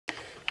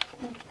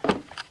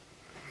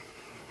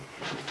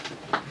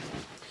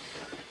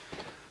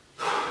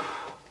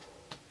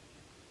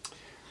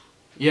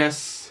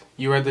Yes,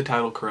 you read the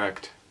title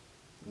correct.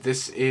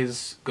 This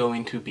is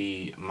going to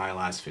be my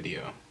last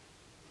video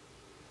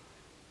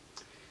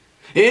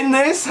in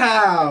this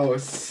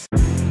house!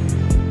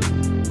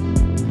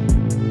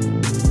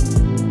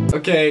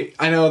 Okay,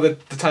 I know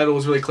that the title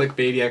was really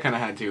clickbaity, I kinda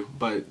had to,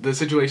 but the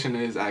situation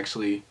is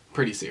actually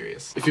pretty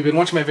serious. If you've been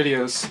watching my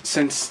videos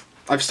since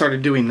I've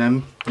started doing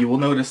them, you will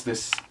notice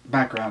this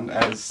background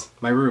as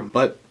my room.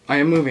 But I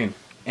am moving,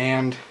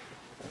 and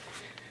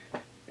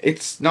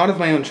it's not of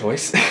my own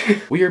choice.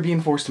 We are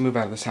being forced to move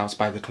out of this house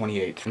by the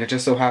 28th, and it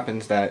just so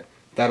happens that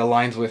that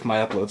aligns with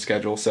my upload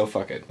schedule, so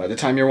fuck it. By the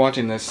time you're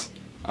watching this,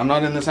 I'm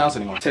not in this house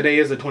anymore. Today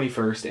is the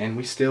 21st, and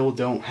we still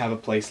don't have a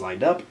place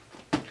lined up.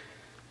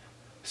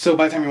 So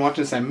by the time you're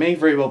watching this, I may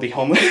very well be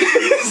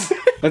homeless.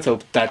 Let's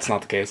hope that's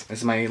not the case. This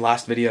is my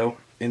last video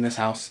in this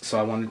house, so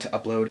I wanted to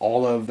upload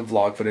all of the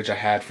vlog footage I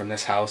had from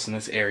this house and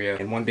this area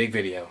in one big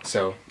video.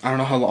 So I don't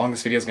know how long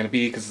this video is going to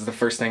be because it's the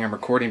first thing I'm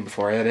recording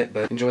before I edit,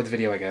 but enjoy the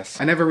video, I guess.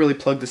 I never really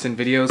plug this in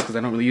videos because I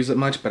don't really use it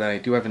much, but I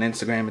do have an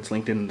Instagram. It's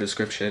linked in the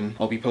description.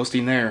 I'll be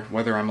posting there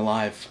whether I'm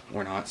alive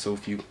or not, so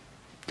if you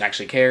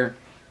actually care,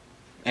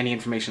 any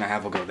information I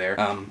have will go there.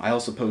 I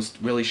also post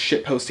really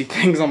shit-posty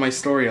things on my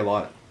story a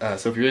lot,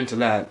 so if you're into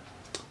that,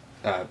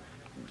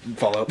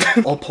 follow.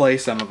 I'll play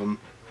some of them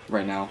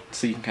right now,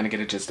 so you can kind of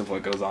get a gist of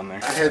what goes on there.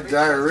 I had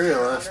diarrhea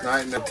last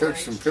night and I took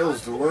some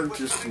pills to work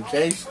just in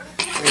case,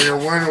 and it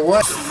went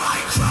away.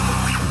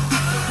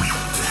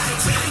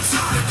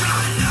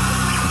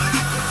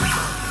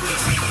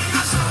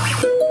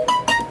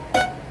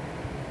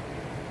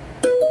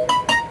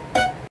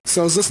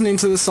 So I was listening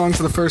to this song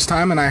for the first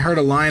time and I heard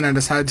a line I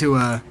just had to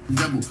Double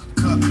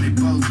cup, they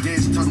both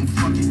dance, told them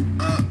fuck it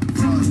up.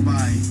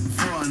 Frostbite,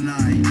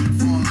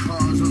 4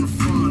 cars on the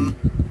front.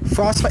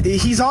 Frostbite.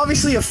 He's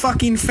obviously a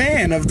fucking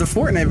fan of the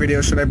Fortnite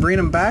video. Should I bring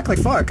him back? Like,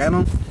 fuck, I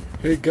don't...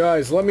 Hey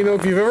guys, let me know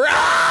if you've ever...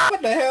 Ah!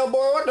 What the hell, boy?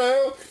 What the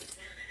hell?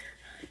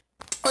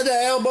 What the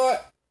hell, boy?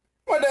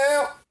 What the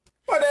hell?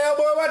 What the hell,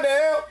 boy? What the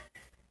hell?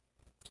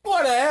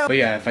 What the hell? But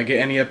yeah, if I get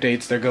any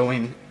updates, they're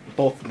going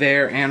both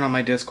there and on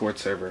my Discord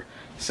server.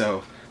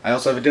 So, I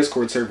also have a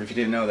Discord server if you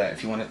didn't know that.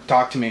 If you want to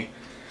talk to me,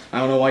 I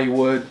don't know why you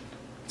would.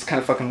 It's kind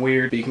of fucking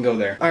weird, but you can go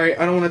there. Alright,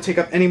 I don't want to take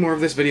up any more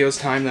of this video's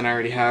time than I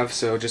already have,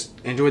 so just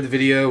enjoy the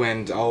video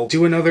and I'll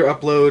do another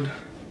upload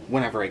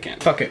whenever I can.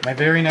 Fuck it, my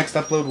very next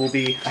upload will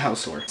be a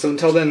house tour. So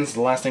until then, this is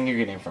the last thing you're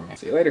getting from me.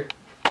 See you later.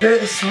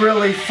 This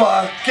really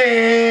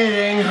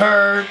fucking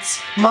hurts.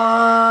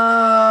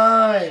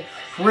 My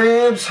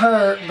ribs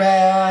hurt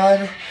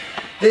bad.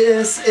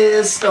 This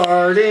is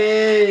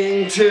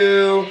starting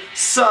to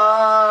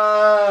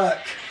suck.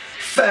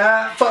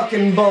 Fat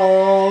fucking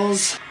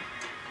balls.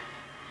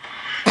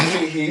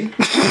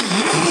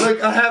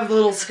 Look, I have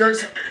little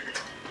skirts.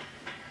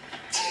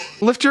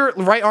 Lift your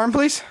right arm,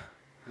 please.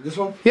 This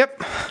one?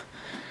 Yep.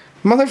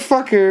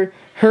 Motherfucker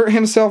hurt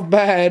himself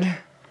bad.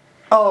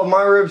 Oh,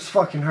 my ribs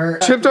fucking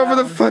hurt. Tripped over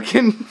the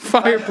fucking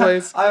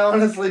fireplace. I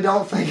honestly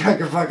don't think I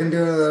could fucking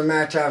do another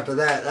match after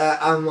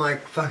that. I'm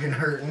like fucking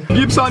hurting.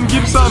 Gibson,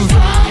 Gibson.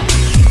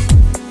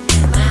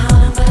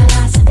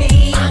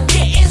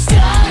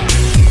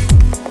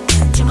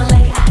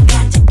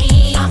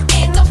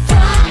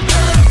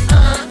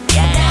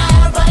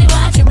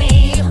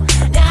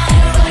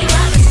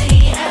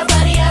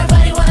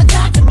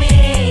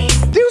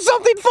 Do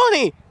something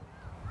funny.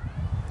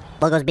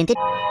 Logos binted.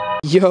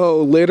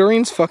 Yo,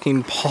 littering's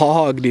fucking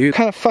pog, dude.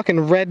 Kind of fucking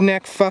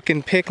redneck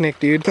fucking picnic,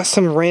 dude. Got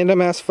some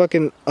random ass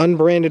fucking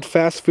unbranded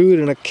fast food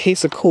and a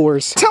case of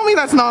Coors. Tell me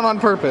that's not on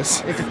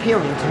purpose. It's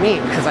appealing to me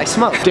because I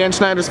smoke. Dan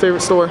Schneider's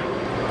favorite store.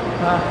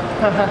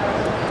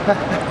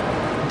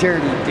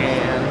 Dirty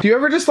Dan. Do you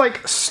ever just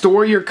like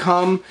store your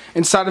cum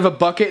inside of a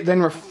bucket, then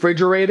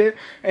refrigerate it,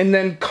 and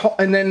then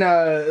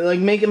like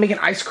make an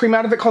ice cream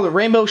out of it, call it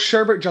Rainbow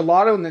Sherbet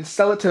Gelato, and then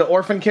sell it to the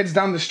orphan kids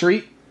down the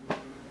street?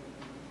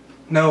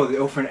 No, the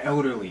orphan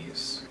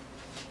elderlies.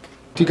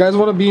 Do you guys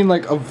want to be in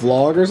like a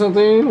vlog or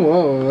something?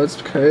 Whoa, that's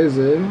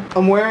crazy.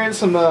 I'm wearing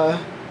some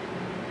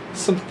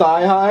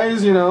thigh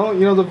highs, you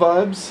know the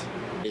vibes.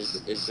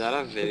 Is that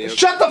a video?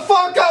 Shut the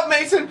fuck up,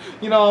 Mason!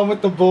 You know, I'm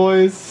with the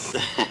boys.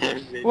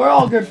 We're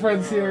all good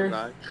friends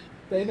here.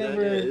 We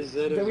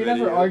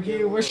never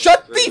argue.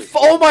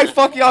 Oh my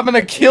fucking, I'm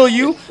gonna kill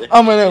you.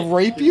 I'm gonna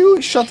rape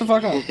you. Shut the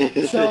fuck up.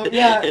 So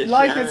yeah,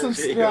 like and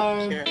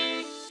subscribe.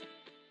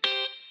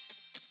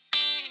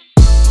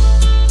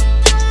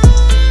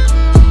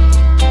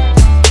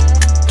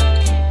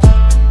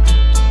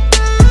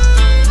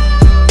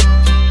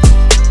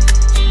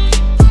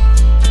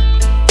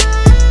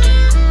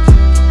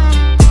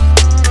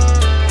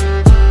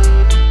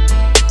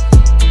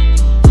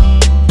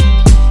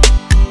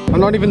 I'm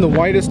not even the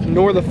whitest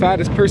nor the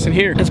fattest person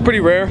here. It's pretty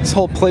rare. This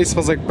whole place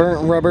smells like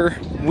burnt rubber,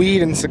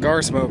 weed, and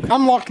cigar smoke.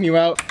 I'm locking you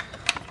out.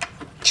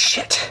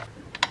 Shit.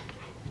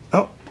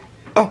 Oh.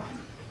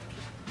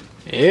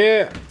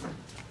 Yeah.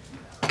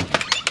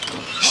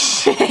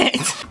 Shit.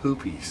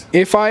 Poopies.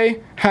 If I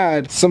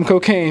had some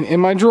cocaine in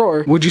my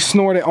drawer, would you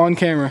snort it on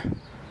camera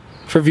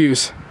for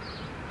views?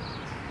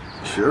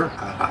 Sure.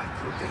 I like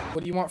cocaine.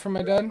 What do you want from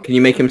my dad? Can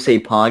you make him say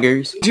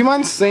poggers? Do you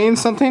mind saying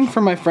something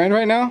for my friend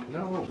right now?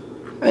 No.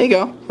 There you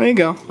go. There you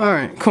go.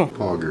 Alright, cool.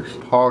 Poggers.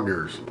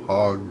 Poggers.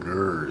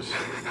 Poggers.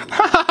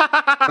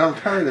 I'm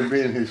tired of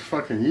being his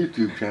fucking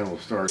YouTube channel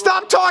star.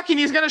 Stop talking!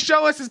 He's gonna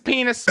show us his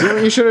penis. You know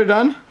what you should have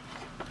done?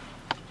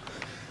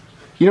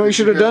 You know what you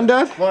should have done,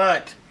 Dad?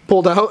 What?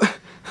 Pulled out.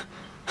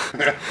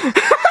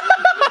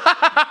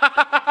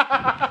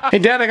 Hey,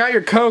 Dad, I got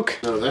your Coke.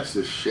 No, that's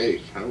the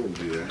shake. I wouldn't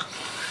do that.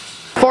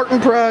 Fart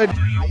and pride.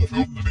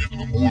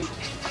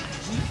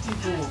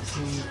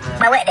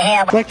 What the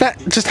hell? Like that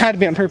just had to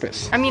be on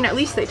purpose. I mean, at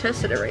least they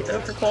tested it right though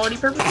for quality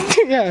purposes.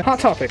 Yeah, hot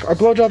topic. Our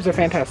blowjobs are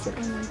fantastic.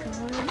 Oh my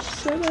god,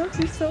 shut up,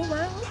 you're so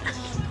loud.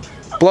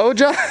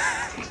 Blowjob?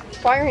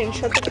 Byron,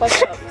 shut the fuck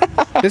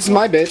up. This is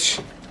my bitch.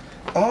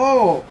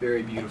 Oh!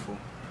 Very beautiful.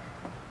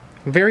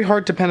 Very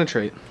hard to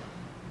penetrate.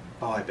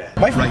 Oh, I bet.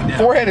 My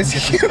forehead is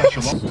huge.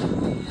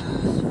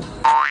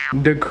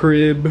 The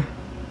crib.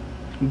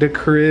 The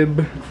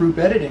crib. Group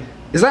editing.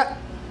 Is that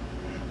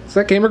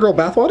Gamer Girl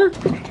bathwater?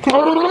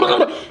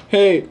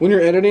 Hey, when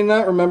you're editing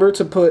that, remember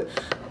to put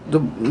the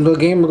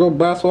Gamer Girl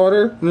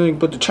bathwater and then you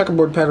put the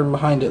checkerboard pattern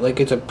behind it like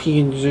it's a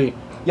PNG.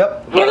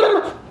 Yep.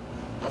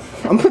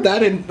 I'm gonna put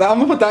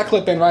that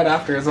clip in right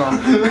after as well.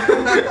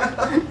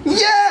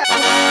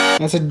 Yeah!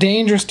 That's a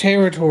dangerous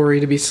territory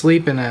to be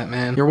sleeping at,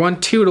 man. You're 1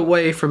 toot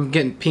away from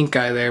getting pink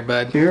eye there,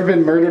 bud. You ever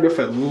been murdered with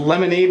a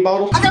lemonade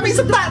bottle? I got me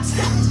some nuts.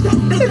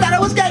 They thought I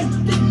was gay.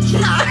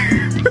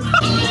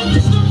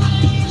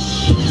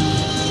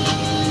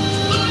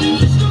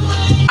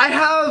 I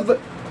have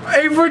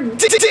a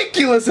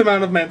ridiculous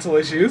amount of mental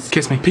issues.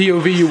 Kiss me.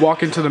 POV, you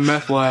walk into the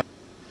meth lab.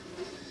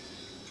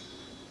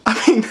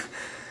 I mean,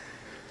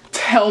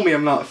 tell me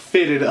I'm not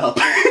fitted up.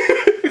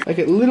 Like,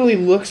 it literally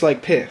looks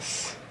like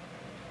piss.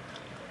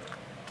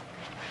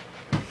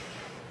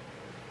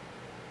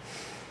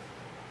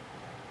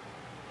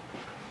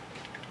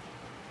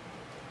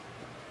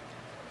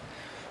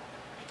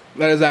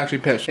 That is actually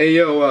piss. Hey,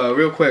 yo,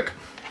 real quick.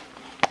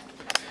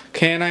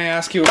 Can I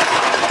ask you...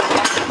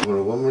 When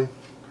a woman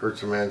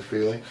hurts a man's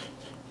feelings,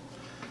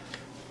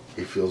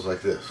 he feels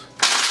like this.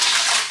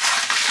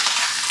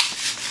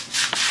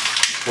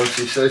 When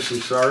she says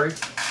she's sorry,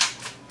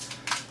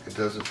 it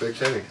doesn't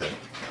fix anything.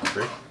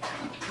 See?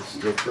 It's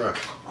still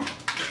crushed.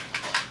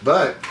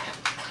 But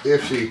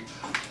if she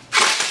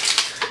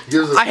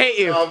gives a I hate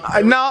you.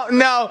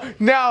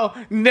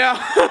 No.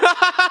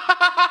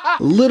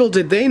 Little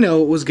did they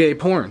know it was gay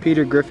porn.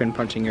 Peter Griffin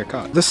punching your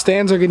cock. The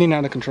stands are getting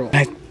out of control.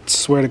 I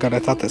swear to God, I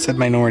thought that said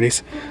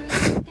minorities.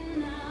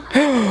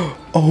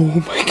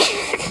 Oh my God.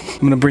 I'm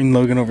gonna bring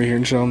Logan over here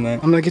and show him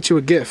that. I'm gonna get you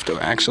a gift,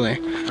 actually.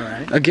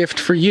 Alright. A gift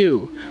for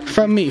you.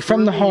 From me,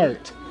 from the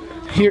heart.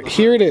 Here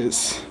it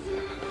is.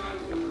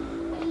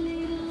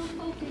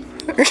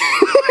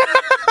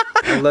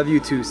 I love you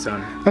too,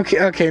 son.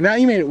 Okay, now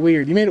you made it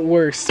weird. You made it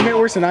worse. You made it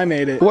worse than I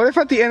made it. What if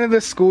at the end of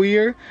the school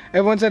year,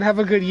 everyone said have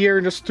a good year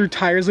and just threw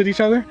tires at each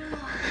other?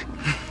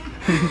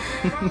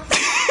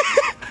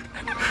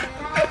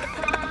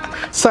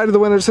 Side of the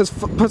window says,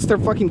 puts their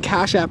fucking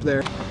Cash App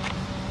there.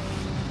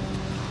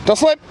 Don't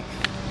slip!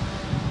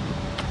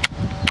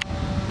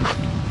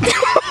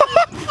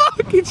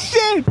 Fucking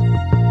shit!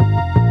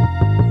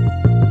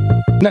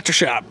 Nutri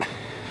Shop.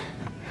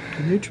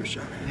 Nutri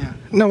Shop, yeah.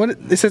 No, what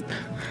it says...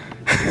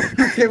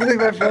 I can't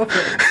believe I felt it.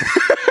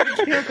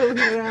 I can't believe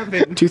it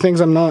happened. 2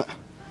 things I'm not.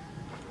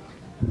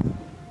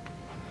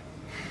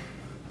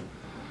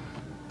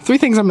 3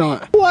 things I'm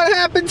not. What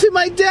happened to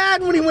my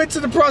dad when he went to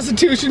the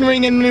prostitution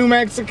ring in New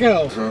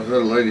Mexico? So I was at a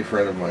lady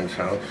friend of mine's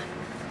house.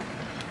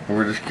 And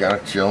we're just kind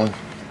of chilling.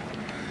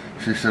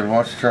 She said, "Why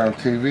don't you turn on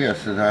TV?" I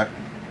said,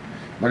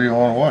 "What do you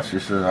want to watch?" She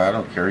said, "I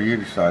don't care. You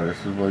decide." I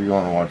said, "Well, you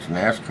want to watch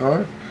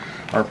NASCAR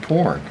or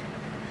porn?"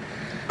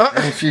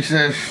 And she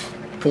says,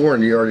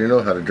 "Porn, you already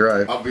know how to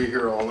drive. I'll be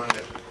here all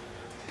night."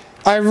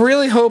 I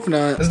really hope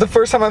not. This is the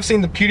first time I've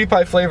seen the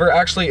PewDiePie flavor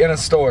actually in a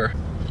store.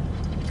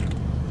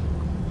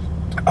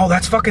 Oh,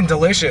 that's fucking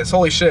delicious.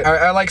 Holy shit.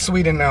 I like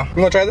Sweden now.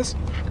 You wanna try this?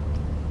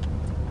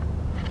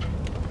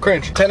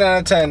 Cringe. 10 out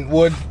of 10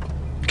 would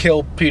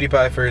kill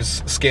PewDiePie for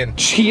his skin.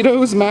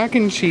 Cheetos mac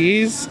and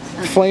cheese,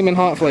 flamin'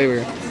 hot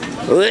flavor.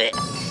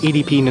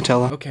 EDP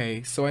Nutella.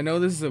 Okay, so I know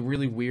this is a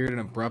really weird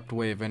and abrupt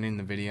way of ending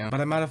the video, but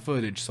I'm out of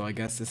footage, so I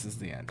guess this is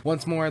the end.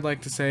 Once more, I'd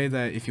like to say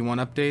that if you want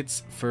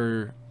updates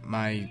for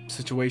my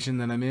situation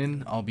that I'm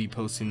in, I'll be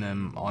posting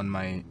them on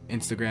my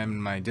Instagram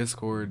and my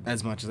Discord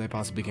as much as I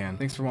possibly can.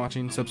 Thanks for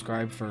watching,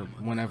 subscribe for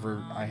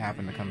whenever I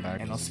happen to come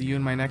back, and I'll see you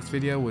in my next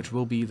video, which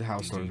will be the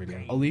house tour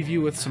video. I'll leave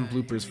you with some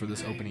bloopers for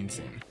this opening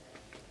scene.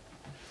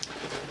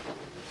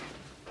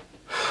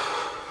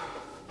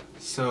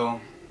 So,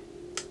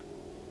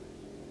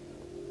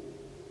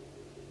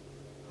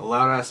 a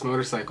loud-ass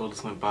motorcycle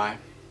just went by.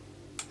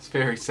 It's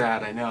very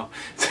sad, I know.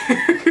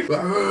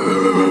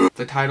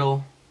 The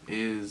title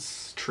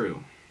is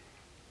true.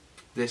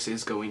 This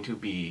is going to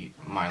be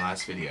my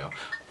last video.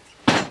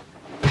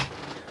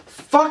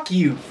 Fuck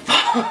you!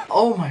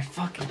 Oh my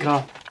fucking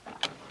God.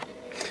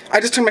 I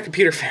just turned my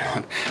computer fan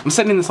on. I'm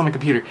setting this on my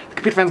computer. The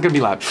computer fan's gonna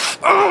be loud.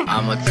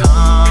 I'm a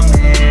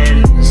comet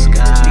in the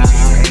sky.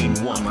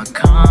 I'm a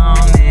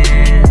comet.